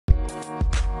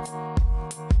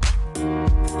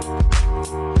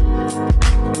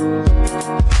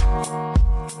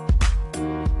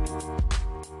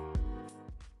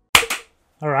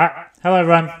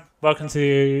everyone. Welcome to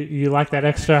You Like That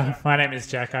Extra. My name is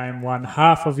Jack. I am one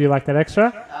half of You Like That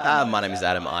Extra. My name is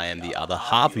Adam. I am the other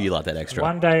half of You Like That Extra.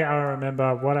 One day I'll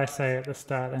remember what I say at the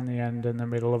start and the end and the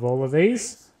middle of all of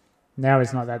these. Now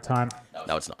is not that time.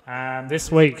 No, it's not.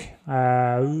 This week,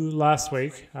 last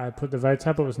week, I put the votes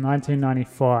up. It was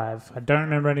 1995. I don't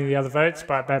remember any of the other votes,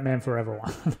 but Batman Forever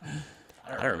won.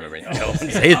 I don't remember anything else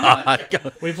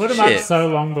either. We put them up so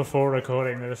long before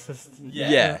recording that it's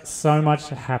just so much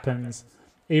happens.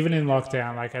 Even in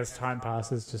lockdown, like as time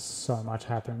passes, just so much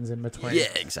happens in between. Yeah,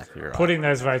 exactly right. Putting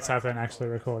those votes up and actually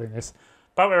recording this.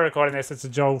 But we're recording this. It's a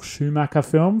Joel Schumacher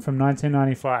film from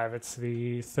 1995. It's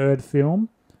the third film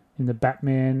in the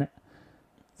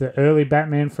early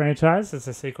Batman franchise. It's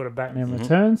a sequel to Batman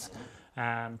Returns.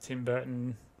 Tim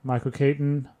Burton, Michael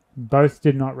Keaton, both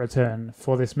did not return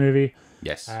for this movie.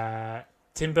 Yes.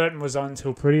 Tim Burton was on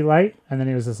until pretty late, and then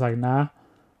he was just like, nah,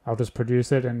 I'll just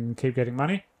produce it and keep getting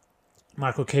money.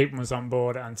 Michael Keaton was on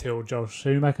board until Joel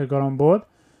Schumacher got on board,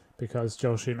 because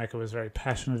Joel Schumacher was very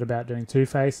passionate about doing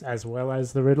Two-Face as well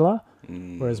as the Riddler,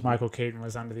 whereas Michael Keaton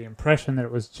was under the impression that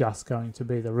it was just going to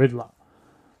be the Riddler.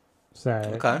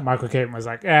 So Michael Keaton was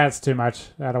like, it's too much.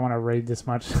 I don't want to read this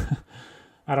much.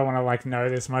 I don't want to know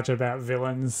this much about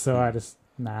villains, so I just,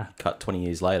 nah. Cut 20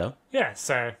 years later. Yeah,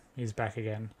 so he's back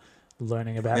again,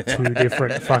 learning about two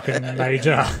different fucking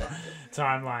major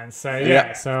timelines.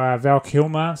 So Val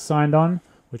Kilmer signed on,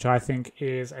 which I think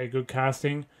is a good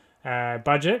casting.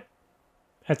 Budget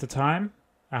at the time,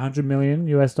 $100 million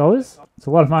US. It's a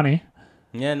lot of money.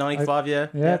 Yeah,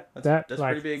 95. That's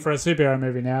pretty big for a superhero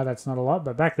movie. Now that's not a lot,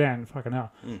 but back then, fucking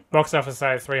hell. Box office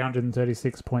say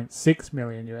 $336.6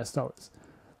 million US.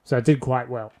 So it did quite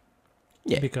well.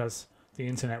 Yeah, because the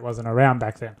internet wasn't around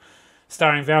back then.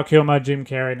 Starring Val Kilmer, Jim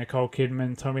Carrey, Nicole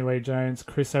Kidman, Tommy Lee Jones,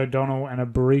 Chris O'Donnell, and a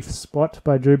brief spot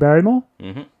by Drew Barrymore.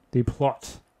 The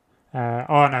plot.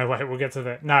 We'll get to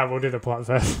that. No, we'll do the plot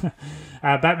first.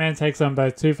 Batman takes on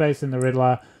both Two-Face and the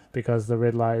Riddler because the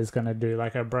Riddler is going to do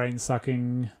like a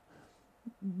brain-sucking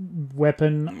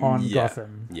weapon on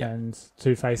Gotham. Yeah. And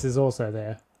Two-Face is also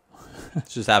there.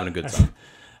 It's just having a good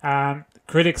time.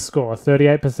 Critics score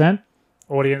 38%.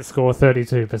 Audience score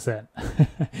 32%.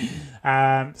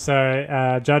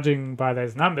 Judging by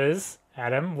those numbers,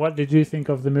 Adam, what did you think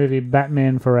of the movie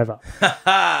Batman Forever?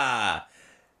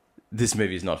 This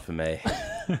movie is not for me.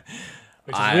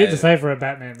 Which is weird to say for a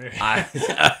Batman movie.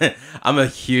 I'm a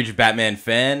huge Batman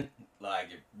fan.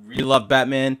 Really love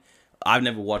Batman. I've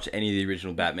never watched any of the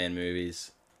original Batman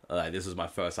movies. This was my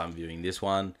first time viewing this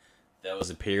one. There was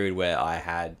a period where I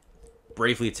had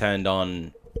briefly turned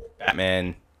on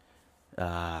Batman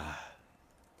and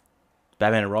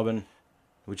Robin,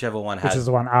 whichever one had. Which is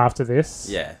the one after this.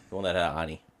 Yeah, the one that had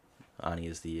Arnie. Arnie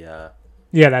is the...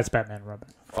 that's Batman and Robin.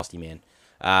 Frosty Man.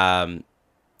 I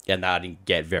didn't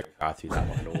get very far through that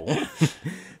one at all.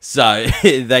 So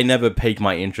they never piqued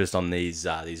my interest on these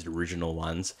original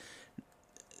ones.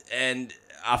 And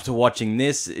after watching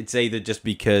this, it's either just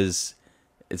because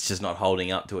it's just not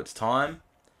holding up to its time.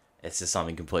 It's just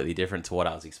something completely different to what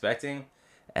I was expecting.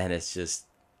 And it's just...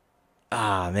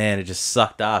 it just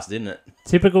sucked ass, didn't it?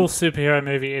 Typical superhero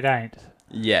movie, it ain't.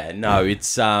 Yeah, no,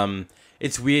 it's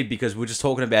weird because we're just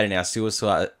talking about in our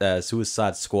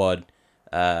Suicide Squad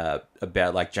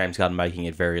about James Gunn making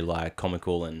it very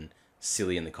comical and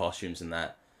silly in the costumes and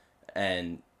that.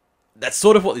 And that's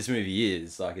sort of what this movie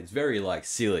is. It's very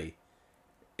silly,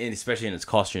 and especially in its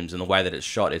costumes and the way that it's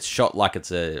shot. It's shot like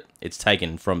it's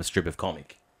taken from a strip of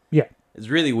comic. Yeah. It's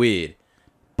really weird,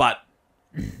 but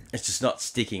it's just not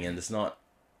sticking and it's not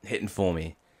hitting for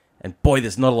me. And boy,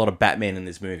 there's not a lot of Batman in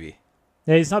this movie.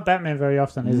 Yeah, he's not Batman very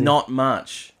often, is he? Not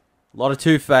much. A lot of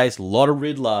Two-Face, a lot of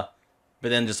Riddler, but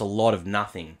then just a lot of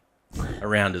nothing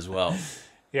around as well.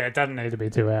 Yeah, it doesn't need to be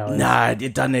 2 hours. No,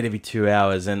 it doesn't need to be 2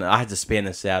 hours. And I had to span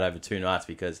this out over 2 nights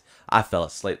because I fell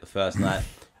asleep the first night.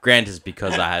 Granted, it's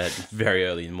because I had it very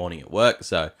early in the morning at work,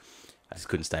 so I just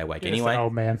couldn't stay awake anyway. You're an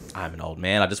old man. I'm an old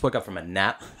man. I just woke up from a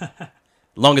nap.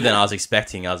 Longer than I was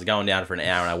expecting. I was going down for an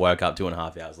hour and I woke up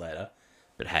 2.5 hours later.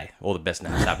 But hey, all the best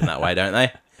naps happen that way, don't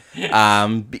they?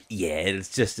 But yeah,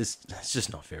 it's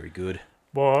just not very good.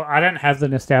 Well, I don't have the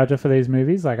nostalgia for these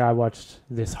movies. I watched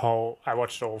all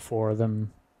 4 of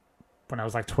them when I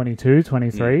was 22,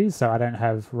 23, so I don't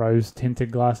have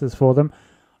rose-tinted glasses for them.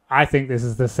 I think this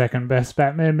is the second best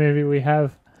Batman movie we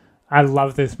have. I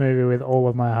love this movie with all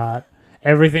of my heart.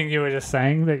 Everything you were just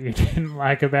saying that you didn't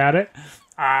like about it,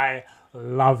 I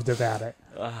loved about it.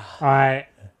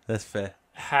 That's fair.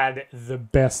 Had the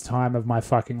best time of my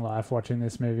fucking life watching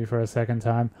this movie for a second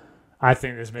time. I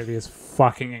think this movie is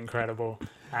fucking incredible.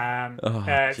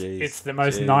 It's the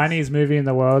most 90s movie in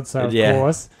the world, so of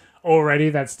course already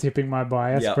that's tipping my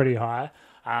bias pretty high.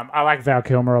 I like Val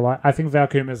Kilmer a lot. I think Val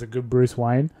Kilmer is a good Bruce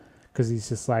Wayne because he's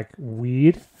just like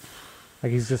weird.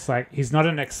 Like he's just like, he's not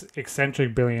an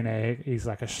eccentric billionaire. He's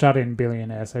like a shut-in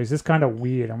billionaire. So he's just kind of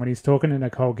weird. And when he's talking to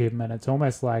Nicole Kidman, it's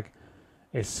almost like,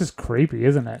 it's just creepy,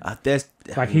 isn't it?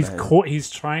 He's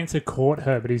trying to court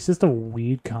her, but he's just a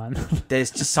weird cunt.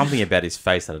 There's just something about his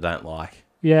face that I don't like.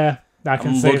 Yeah,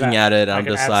 I'm looking at it, and I'm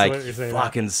just like, you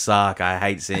fucking suck. I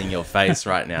hate seeing your face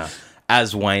right now.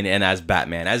 As Wayne and as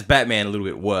Batman. As Batman, a little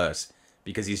bit worse,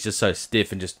 because he's just so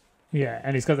stiff and just... Yeah,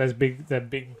 and he's got that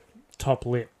big top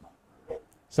lip.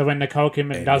 So when Nicole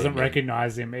Kidman doesn't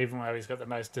recognize him, even though he's got the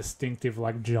most distinctive,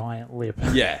 like, giant lip.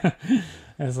 Yeah.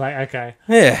 It's like, okay.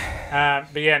 Yeah.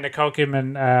 But yeah, Nicole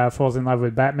Kidman falls in love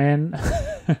with Batman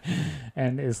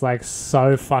and is, like,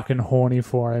 so fucking horny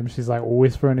for him. She's, like,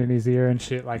 whispering in his ear and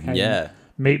shit, like, hey,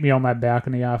 meet me on my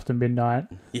balcony after midnight.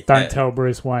 Yeah. Don't tell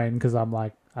Bruce Wayne, because I'm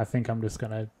like, I think I'm just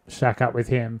going to shack up with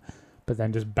him, but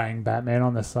then just bang Batman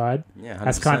on the side. Yeah, 100%.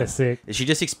 That's kind of sick. Is she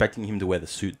just expecting him to wear the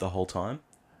suit the whole time?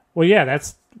 Well, yeah,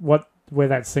 that's where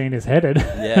that scene is headed.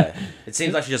 Yeah. It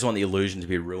seems like she doesn't want the illusion to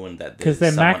be ruined that there's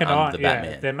they're someone macking under on, the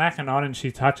Batman. they're macking on and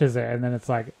she touches it and then it's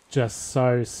like just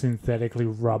so synthetically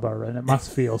rubber and it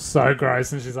must feel so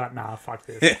gross and she's like, nah, fuck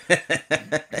this.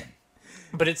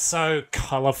 But it's so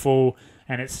colourful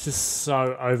and it's just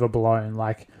so overblown.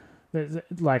 Like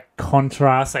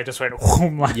contrast, they just went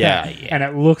whoom, like that, and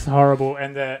it looks horrible.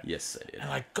 And yes, it did. And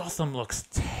like Gotham looks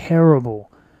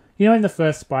terrible. You know, in the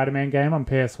first Spider-Man game on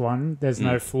PS1, there's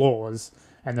no floors,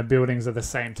 and the buildings are the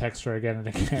same texture again and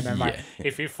again. And like,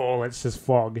 if you fall, it's just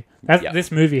fog.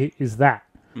 This movie is that.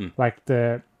 Like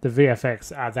the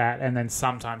VFX are that, and then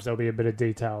sometimes there'll be a bit of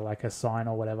detail, like a sign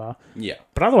or whatever. Yeah.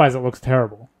 But otherwise, it looks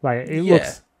terrible. Like it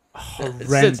looks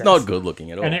horrendous. It's not good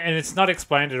looking at all, and it's not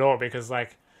explained at all because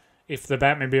like, if the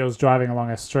Batmobile's driving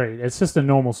along a street, it's just a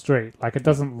normal street. Like it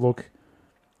doesn't look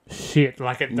shit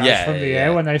like it does from the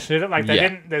air when they shoot it. Like they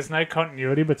didn't. There's no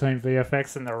continuity between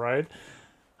VFX and the road.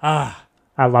 I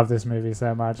love this movie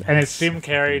so much, and it's Jim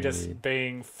Carrey just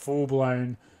being full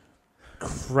blown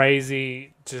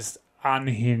crazy, just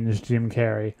unhinged Jim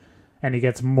Carrey, and he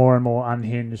gets more and more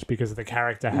unhinged because the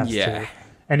character has to.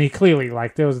 And he clearly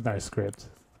there was no script,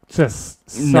 just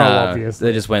so obvious.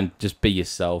 They just went, just be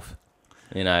yourself.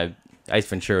 You know, Ace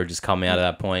Ventura just come out at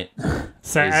that point.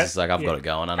 So he's just like, I've got it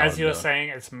going. As you were saying,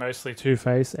 it's mostly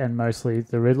Two-Face and mostly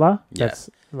the Riddler. Yeah. That's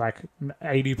like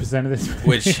 80% of this movie.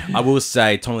 Which I will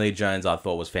say, Tommy Lee Jones I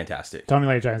thought was fantastic. Tommy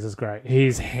Lee Jones is great.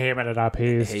 He's hamming it up.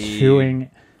 He's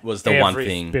chewing was the one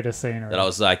thing bit of scenery that I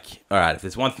was like, all right, if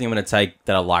there's one thing I'm going to take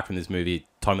that I like from this movie,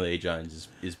 Tommy Lee Jones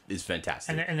is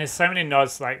fantastic. And there's so many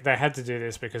nods. Like they had to do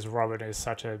this because Robin is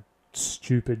such a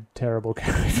stupid, terrible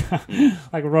character.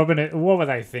 Like Robin, what were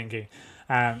they thinking?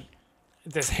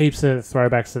 There's heaps of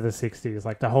throwbacks to the 60s.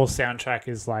 Like the whole soundtrack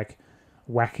is like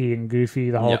wacky and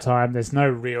goofy the whole time. There's no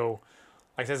real,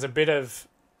 like there's a bit of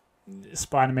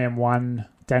Spider-Man 1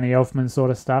 Danny Elfman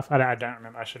sort of stuff. I don't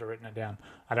remember. I should have written it down.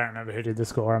 I don't remember who did the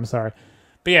score. I'm sorry.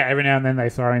 But yeah, every now and then they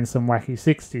throw in some wacky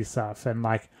 60s stuff. And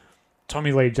like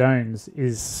Tommy Lee Jones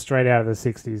is straight out of the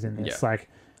 60s in this. Like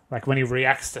when he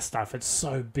reacts to stuff, it's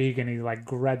so big and he like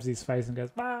grabs his face and goes,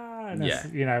 ah, and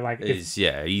you know, like he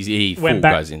full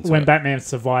goes into when it. Batman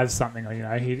survives something, or you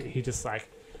know, he just like,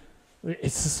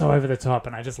 it's just so over the top,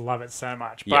 and I just love it so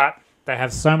much. But they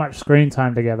have so much screen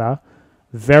time together.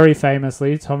 Very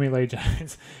famously, Tommy Lee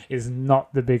Jones is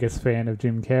not the biggest fan of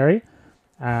Jim Carrey.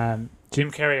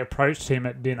 Jim Carrey approached him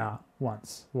at dinner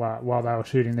once while they were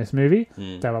shooting this movie.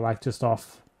 They were like just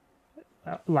off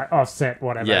set,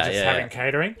 whatever, having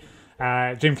catering.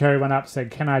 Jim Carrey went up and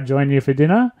said, "Can I join you for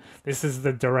dinner?" This is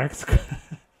the direct...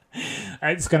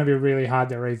 It's going to be really hard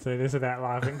to read through this without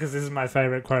laughing because this is my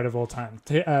favourite quote of all time.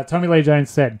 Tommy Lee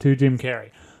Jones said to Jim Carrey,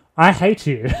 "I hate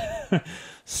you.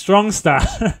 Strong start.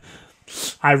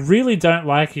 I really don't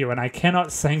like you and I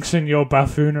cannot sanction your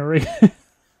buffoonery."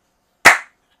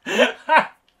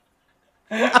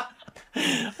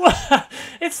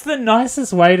 It's the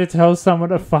nicest way to tell someone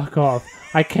to fuck off.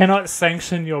 I cannot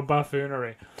sanction your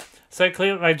buffoonery. So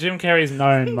clearly, like Jim Carrey's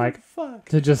known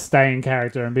to just stay in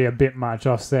character and be a bit much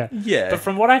offset. Yeah. But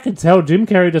from what I could tell, Jim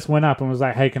Carrey just went up and was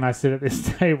like, "Hey, can I sit at this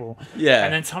table?" Yeah.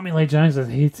 And then Tommy Lee Jones just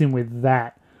hits him with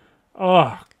that.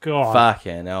 Oh god.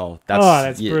 Fucking hell.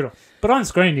 That's brutal. But on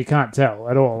screen, you can't tell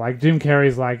at all. Like Jim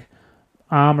Carrey's like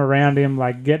arm around him,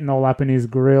 like getting all up in his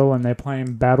grill, and they're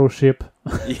playing Battleship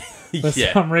for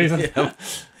some reason. Yeah.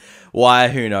 Why?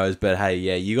 Who knows? But hey,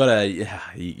 you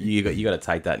gotta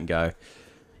take that and go,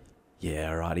 yeah,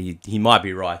 all right. He might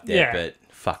be right there, but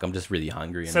fuck, I'm just really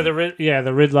hungry. So the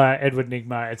Riddler, Edward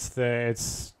Nygma,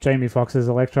 it's Jamie Foxx's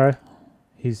Electro.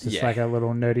 He's just like a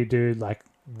little nerdy dude, like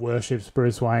worships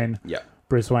Bruce Wayne. Yeah.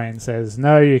 Bruce Wayne says,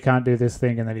 no, you can't do this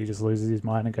thing, and then he just loses his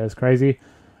mind and goes crazy.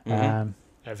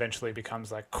 Eventually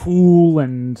becomes like cool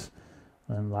and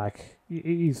like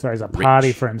he throws a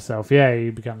party for himself. Yeah,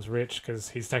 he becomes rich because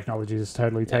his technology just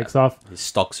totally takes off. His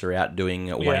stocks are outdoing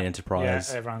Wayne Enterprise.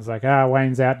 Yeah, everyone's like,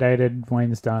 Wayne's outdated,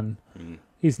 Wayne's done.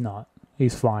 He's not.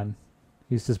 He's fine.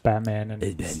 He's just Batman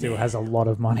and still has a lot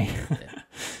of money.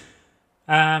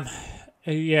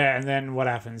 Yeah, and then what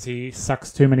happens? He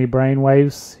sucks too many brain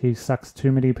waves. He sucks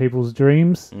too many people's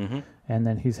dreams. And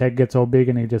then his head gets all big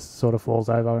and he just sort of falls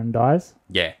over and dies.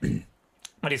 Yeah.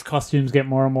 But his costumes get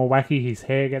more and more wacky. His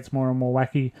hair gets more and more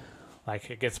wacky. Like,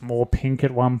 it gets more pink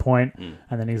at one point, and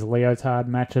then his leotard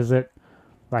matches it.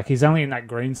 Like, he's only in that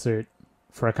green suit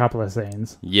for a couple of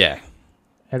scenes. Yeah.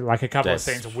 And, like, a couple of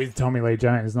scenes with Tommy Lee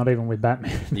Jones, not even with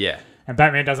Batman. Yeah. And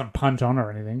Batman doesn't punch on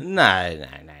or anything. No.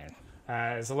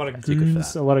 There's a lot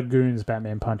of goons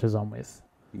Batman punches on with.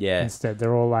 Yeah. Instead,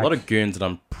 they're all like... A lot of goons that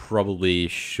I'm probably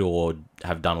sure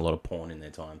have done a lot of porn in their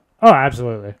time. Oh,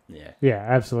 absolutely. Yeah. Yeah,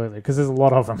 absolutely. Because there's a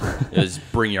lot of them. Just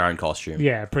bring your own costume.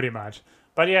 Yeah, pretty much.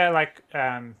 But yeah, like,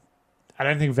 I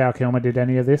don't think Val Kilmer did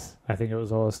any of this. I think it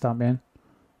was all a stuntman.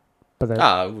 But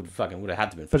it would have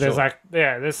had to be. But there's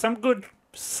there's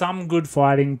some good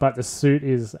fighting, but the suit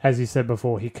is, as you said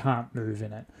before, he can't move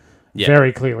in it. Yeah.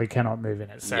 Very clearly cannot move in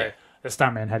it. So the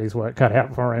stuntman had his work cut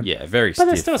out for him. Yeah, very. But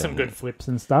there's still some good flips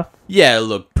and stuff. Yeah,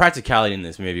 look, practicality in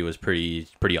this movie was pretty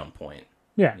on point.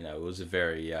 Yeah. You know, it was a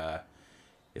very...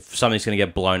 if something's going to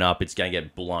get blown up, it's going to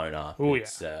get blown up. Ooh, we're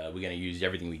going to use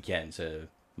everything we can to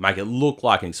make it look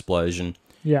like an explosion.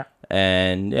 Yeah.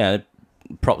 And,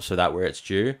 props for that where it's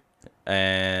due.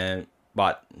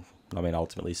 But, I mean,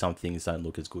 ultimately, some things don't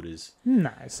look as good as...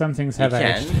 No, some things have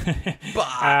aged. But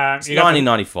it's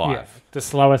 1995. The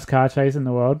slowest car chase in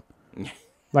the world.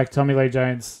 Like, Tommy Lee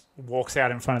Jones walks out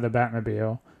in front of the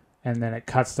Batmobile... And then it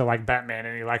cuts to, like, Batman,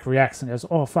 and he, like, reacts and goes,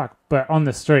 oh, fuck. But on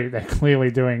the street, they're clearly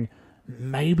doing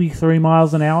maybe 3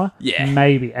 miles an hour. Yeah.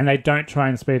 Maybe. And they don't try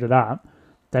and speed it up.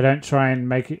 They don't try and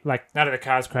make it, like, none of the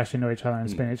cars crash into each other and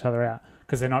spin each other out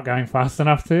because they're not going fast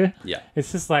enough to. Yeah.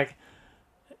 It's just like,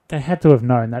 they had to have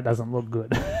known that doesn't look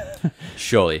good.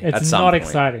 Surely. It's not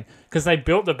exciting because they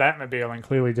built the Batmobile and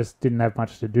clearly just didn't have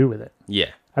much to do with it. Yeah.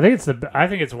 I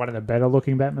think it's one of the better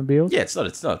looking Batmobiles. Yeah, it's not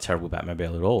a terrible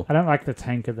Batmobile at all. I don't like the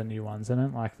tank of the new ones. I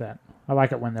don't like that. I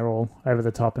like it when they're all over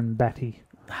the top and batty.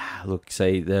 Look,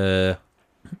 see the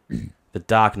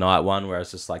Dark Knight one where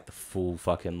it's just like the full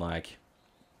fucking like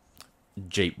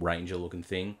Jeep Ranger looking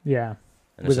thing. Yeah,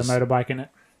 and with a motorbike in it.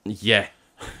 Yeah,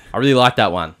 I really like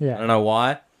that one. Yeah, I don't know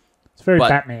why. It's very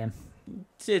Batman.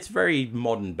 It's very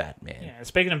modern Batman. Yeah.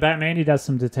 Speaking of Batman, he does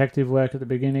some detective work at the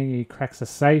beginning. He cracks a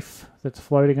safe that's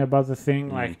floating above the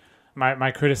thing. Like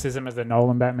my criticism of the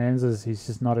Nolan Batmans is he's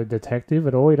just not a detective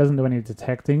at all. He doesn't do any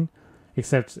detecting,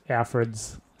 except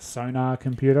Alfred's sonar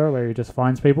computer where he just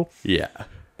finds people. Yeah.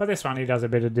 But this one he does a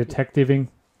bit of detectiving.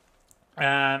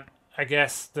 I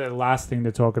guess the last thing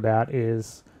to talk about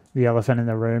is the elephant in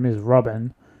the room is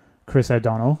Robin, Chris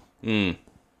O'Donnell.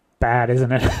 Bad,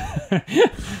 isn't it?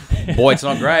 Boy, it's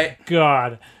not great.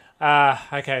 God.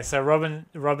 Okay, so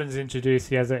Robin's introduced.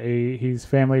 He has his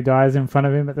family dies in front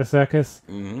of him at the circus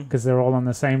because they're all on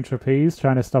the same trapeze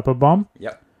trying to stop a bomb.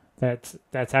 Yep.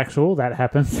 That's actual. That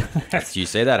happens. Do you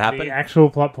see that happen? The actual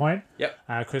plot point.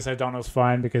 Yep. Chris O'Donnell's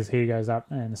fine because he goes up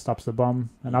and stops the bomb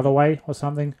another way or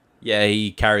something. Yeah,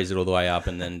 he carries it all the way up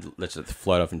and then lets it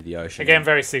float off into the ocean. Again,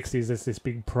 very 60s. There's this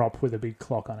big prop with a big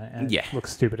clock on it, and it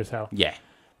looks stupid as hell. Yeah.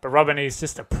 But Robin, he's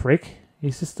just a prick.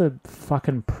 He's just a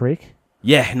fucking prick.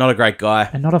 Yeah, not a great guy.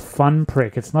 And not a fun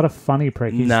prick. It's not a funny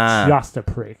prick. He's just a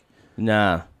prick.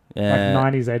 Nah. Like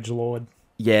 90s edgelord.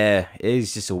 Yeah,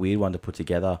 he's just a weird one to put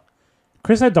together.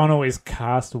 Chris O'Donnell is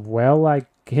cast well, I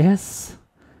guess.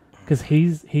 Because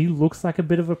he looks like a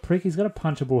bit of a prick. He's got a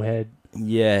punchable head.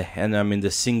 Yeah, and I mean the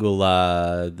single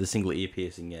ear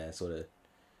piercing, sort of.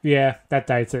 Yeah, that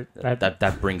dates it.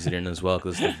 That brings it in as well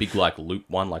because the big like loop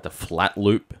one, like the flat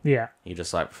loop. Yeah, you're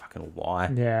just like fucking why?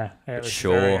 Yeah, it was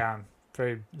sure.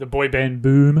 Very the boy band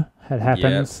boom had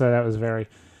happened, so that was very.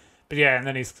 But yeah, and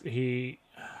then he's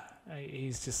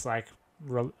just like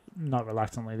not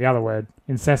reluctantly, the other word,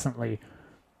 incessantly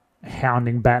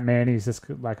hounding Batman. He's just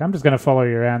like, I'm just going to follow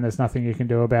you around. There's nothing you can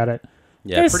do about it.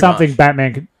 Yeah, there's something much.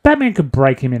 Batman could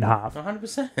break him in half.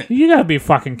 100%. You gotta be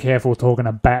fucking careful talking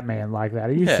to Batman like that.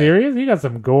 Are you serious? You got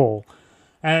some gall.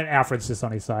 And Alfred's just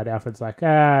on his side. Alfred's like,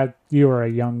 you were a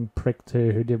young prick too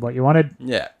who did what you wanted.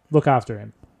 Yeah. Look after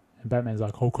him. And Batman's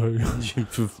like, okay.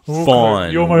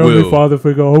 Fine. You're my only father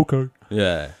figure, okay.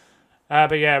 Yeah.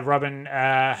 But yeah, Robin,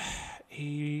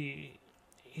 he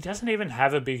doesn't even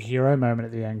have a big hero moment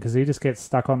at the end because he just gets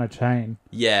stuck on a chain.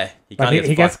 Yeah. He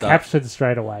gets captured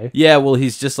straight away. Yeah, well,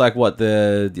 he's just like,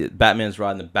 the Batman's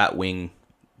riding the Batwing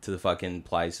to the fucking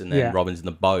place, and then Robin's in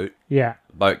the boat. Yeah.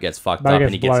 Boat gets fucked up, and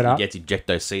he gets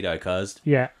ejecto-cedo-cursed.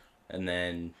 Yeah. And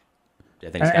then...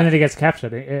 and then he gets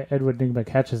captured. Edward Nygma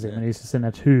catches him, and he's just in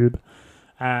a tube.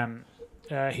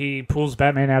 He pulls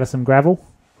Batman out of some gravel.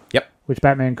 Yep. Which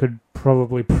Batman could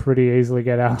probably pretty easily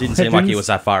get out. Didn't seem like he was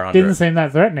that far under. Didn't seem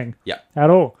that threatening. Yep. At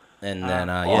all. And then,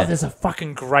 there's a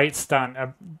fucking great stunt.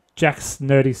 Jack's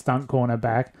nerdy stunt corner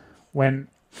back when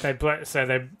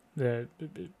the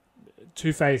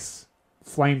Two-Face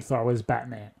flamethrowers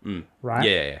Batman. Right?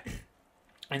 Yeah.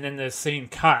 And then the scene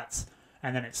cuts.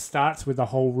 And then it starts with the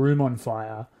whole room on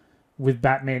fire with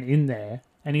Batman in there.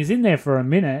 And he's in there for a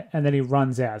minute and then he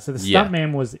runs out. So the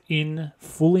stuntman was in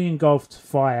fully engulfed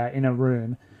fire in a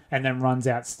room and then runs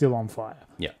out still on fire.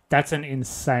 Yeah. That's an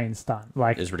insane stunt.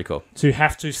 Like, it's pretty cool. To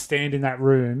have to stand in that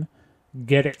room,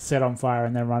 get it set on fire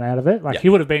and then run out of it. Like, he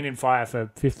would have been in fire for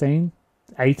 15,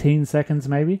 18 seconds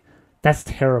maybe. That's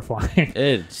terrifying.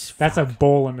 That's a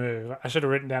baller move. I should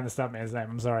have written down the stuntman's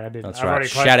name. I'm sorry, I didn't. That's right.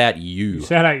 Shout out you.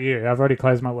 Shout out you. I've already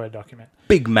closed my Word document.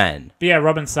 Big man. But yeah,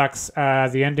 Robin sucks.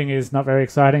 The ending is not very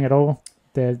exciting at all.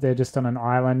 They're just on an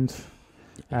island.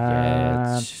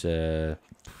 And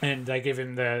they give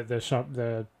him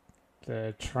the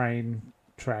train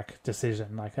track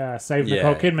decision. Like, save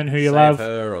Nicole Kidman, who you love. Save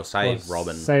her or save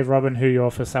Robin. Save Robin, who you're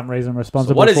for some reason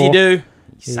responsible for. So what does he do?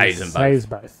 He saves them both. Saves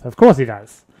both. Of course he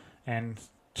does. And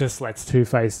just lets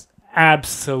Two-Face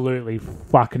absolutely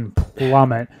fucking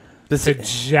plummet to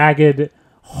jagged,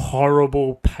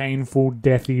 horrible, painful,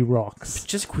 deathy rocks.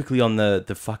 Just quickly on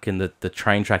the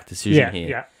train track decision here.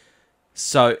 Yeah.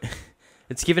 So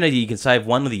it's given that you can save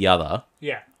one or the other.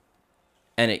 Yeah.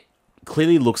 And it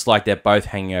clearly looks like they're both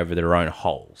hanging over their own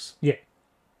holes. Yeah.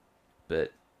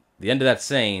 But the end of that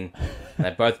scene, they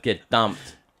both get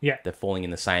dumped. Yeah. They're falling in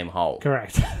the same hole.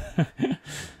 Correct.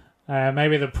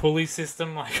 Maybe the pulley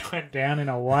system went down in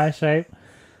a Y shape.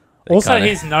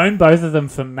 He's known both of them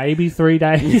for maybe 3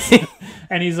 days,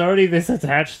 and he's already this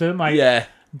attached to them.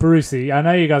 Brucey, I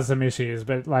know you got some issues,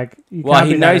 but he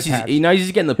knows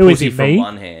he's getting the pussy from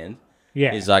one hand.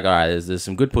 Yeah, he's like, all right, there's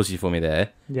some good pussy for me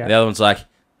there. Yeah, the other one's like,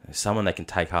 there's someone that can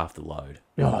take half the load.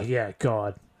 Oh yeah,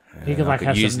 God, he could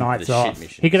have some nights off.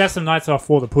 He could have some nights off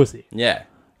for the pussy. Yeah,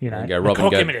 go, Robin,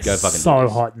 go is fucking so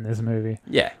hot in this movie.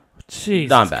 Yeah.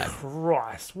 Jesus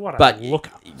Christ, what a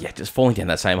looker. Yeah, just falling down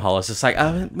that same hole. It's just like,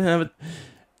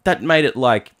 that made it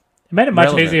It made it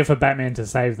much easier for Batman to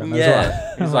save them as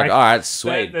well. He's like, all right,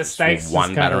 sweet. The stakes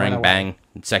one battering, bang.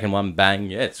 Second one, bang.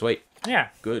 Yeah, sweet. Yeah.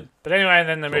 Good. But anyway,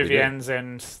 then the movie ends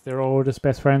and they're all just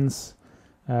best friends.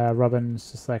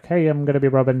 Robin's just like, hey, I'm going to be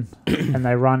Robin. And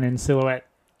they run in silhouette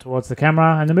towards the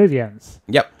camera and the movie ends.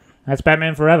 Yep. That's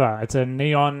Batman Forever. It's a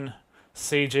neon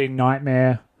CG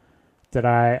nightmare that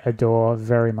I adore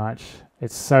very much.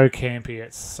 It's so campy,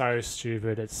 it's so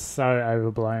stupid, it's so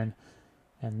overblown.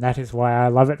 And that is why I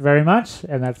love it very much.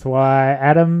 And that's why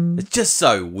Adam... It's just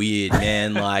so weird,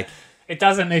 man. It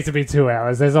doesn't need to be 2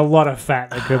 hours. There's a lot of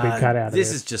fat that could be cut out of it.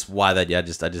 This is just why I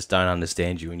just don't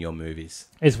understand you in your movies.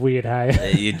 It's weird,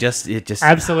 hey? You just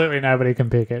absolutely nobody can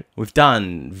pick it. We've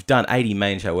done 80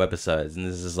 main show episodes, and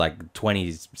this is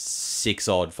 26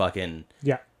 odd fucking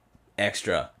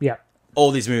extra. Yeah.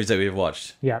 All these movies that we've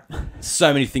watched. Yeah.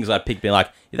 So many things I picked being like,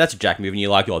 yeah, that's a Jack movie, and you're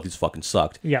like, oh, this fucking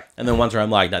sucked. Yeah. And then ones where I'm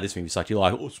like, no, this movie sucked. You're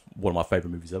like, oh, it's one of my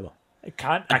favourite movies ever.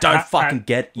 I don't fucking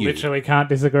get you. Literally can't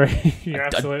disagree. You're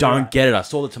absolutely I don't right. get it. I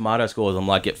saw the tomato scores. I'm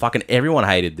like, fucking everyone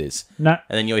hated this. No.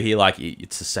 And then you're here like,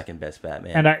 it's the second best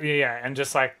Batman. And and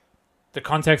just the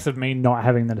context of me not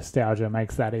having the nostalgia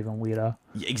makes that even weirder.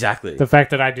 Yeah, exactly. The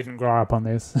fact that I didn't grow up on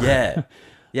this. Yeah.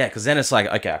 Yeah, because then it's like,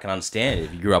 okay, I can understand it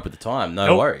if you grew up at the time.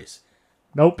 No worries.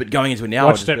 Nope. But going into it now,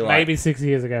 watched it maybe 6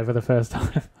 years ago for the first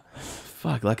time.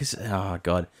 Fuck, oh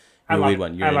god, you're a weird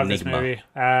one. You're an enigma. This movie.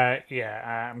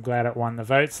 I'm glad it won the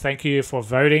votes. Thank you for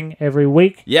voting every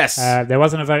week. Yes. There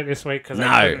wasn't a vote this week because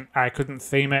I couldn't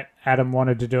theme it. Adam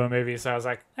wanted to do a movie, so I was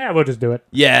like, yeah, we'll just do it.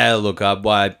 Yeah, look, I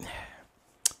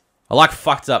like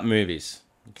fucked up movies.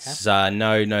 Okay. So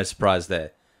no surprise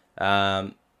there.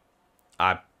 I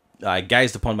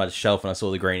gazed upon my shelf and I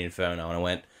saw The Green Inferno and I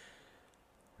went,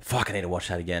 fuck, I need to watch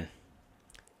that again.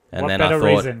 And then I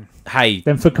thought, hey,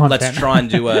 let's try and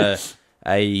do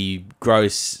a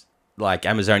gross,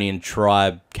 Amazonian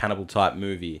tribe cannibal type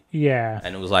movie. Yeah.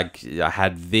 And it was like, I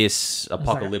had this,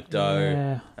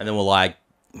 Apocalypto, and then we're like,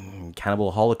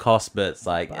 Cannibal Holocaust, but it's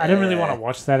like... I don't really want to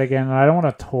watch that again, and I don't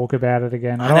want to talk about it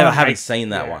again. I haven't seen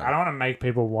that one. I don't want to make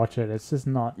people watch it. It's just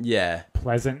not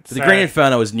pleasant. The Green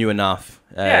Inferno is new enough.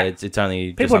 It's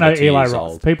only... People know Eli Roth.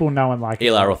 Old. People know and like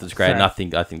Eli Roth is great, and I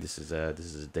think this is a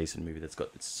decent movie that's got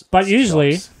its... But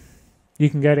usually... You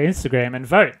can go to Instagram and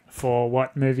vote for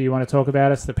what movie you want to talk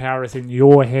about. It's the power is in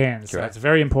your hands. Correct. So it's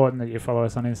very important that you follow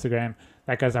us on Instagram.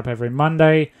 That goes up every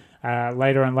Monday,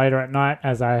 later and later at night,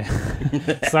 as I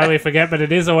slowly forget, but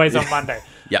it is always on Monday.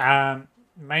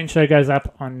 Main show goes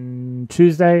up on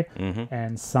Tuesday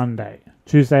and Sunday.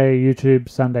 Tuesday, YouTube,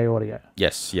 Sunday, audio.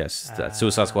 Yes.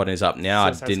 Suicide Squad is up now.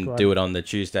 I didn't do it on the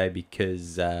Tuesday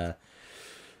because, the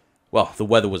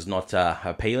weather was not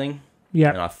appealing. Yeah.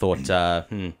 And I thought...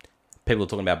 people are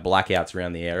talking about blackouts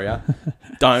around the area.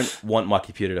 Don't want my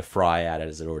computer to fry out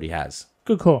as it already has.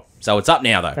 Good call. So it's up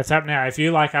now, though. It's up now. If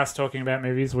you like us talking about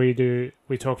movies, we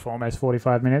talk for almost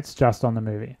 45 minutes just on the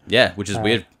movie. Yeah, which is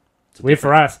weird. It's weird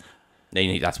for us.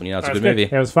 That's when you know it's a good movie.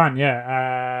 It was fun,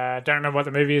 yeah. Don't remember what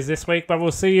the movie is this week, but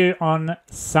we'll see you on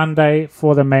Sunday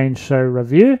for the main show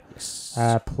review. Yes.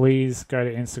 Please go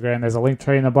to Instagram. There's a link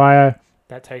tree in the bio.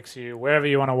 That takes you wherever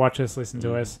you want to watch us, listen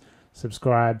to us.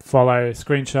 Subscribe, follow,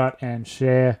 screenshot, and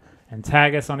share, and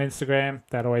tag us on Instagram.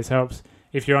 That always helps.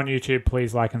 If you're on YouTube,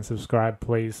 please like and subscribe.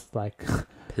 Please.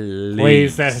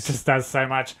 Please. That just does so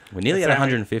much. We're nearly at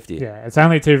 150. Yeah, it's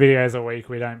only 2 videos a week.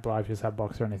 We don't blow up your sub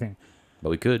box or anything.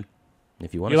 But we could,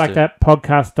 if you want. You like that?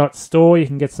 Podcast.store. You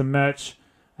can get some merch,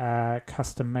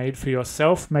 custom made for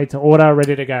yourself, made to order,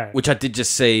 ready to go. Which I did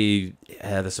just see.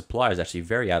 The supplier is actually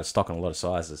very out of stock on a lot of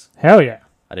sizes. Hell yeah.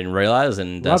 I didn't realize,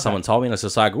 and someone told me, and I was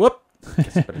just like, whoop,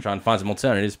 guess I better try and find some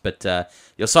alternatives. But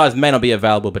your size may not be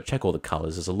available, but check all the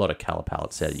colours. There's a lot of colour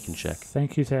palettes there you can check.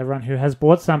 Thank you to everyone who has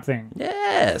bought something.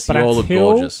 Yes, you all look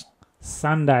gorgeous.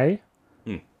 Sunday,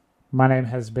 my name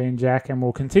has been Jack, and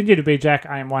will continue to be Jack.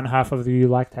 I am one half of the You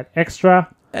Like That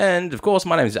Extra. And, of course,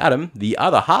 my name is Adam, the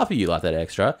other half of You Like That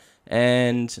Extra.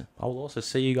 And I will also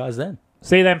see you guys then.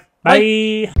 See you then.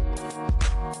 Bye.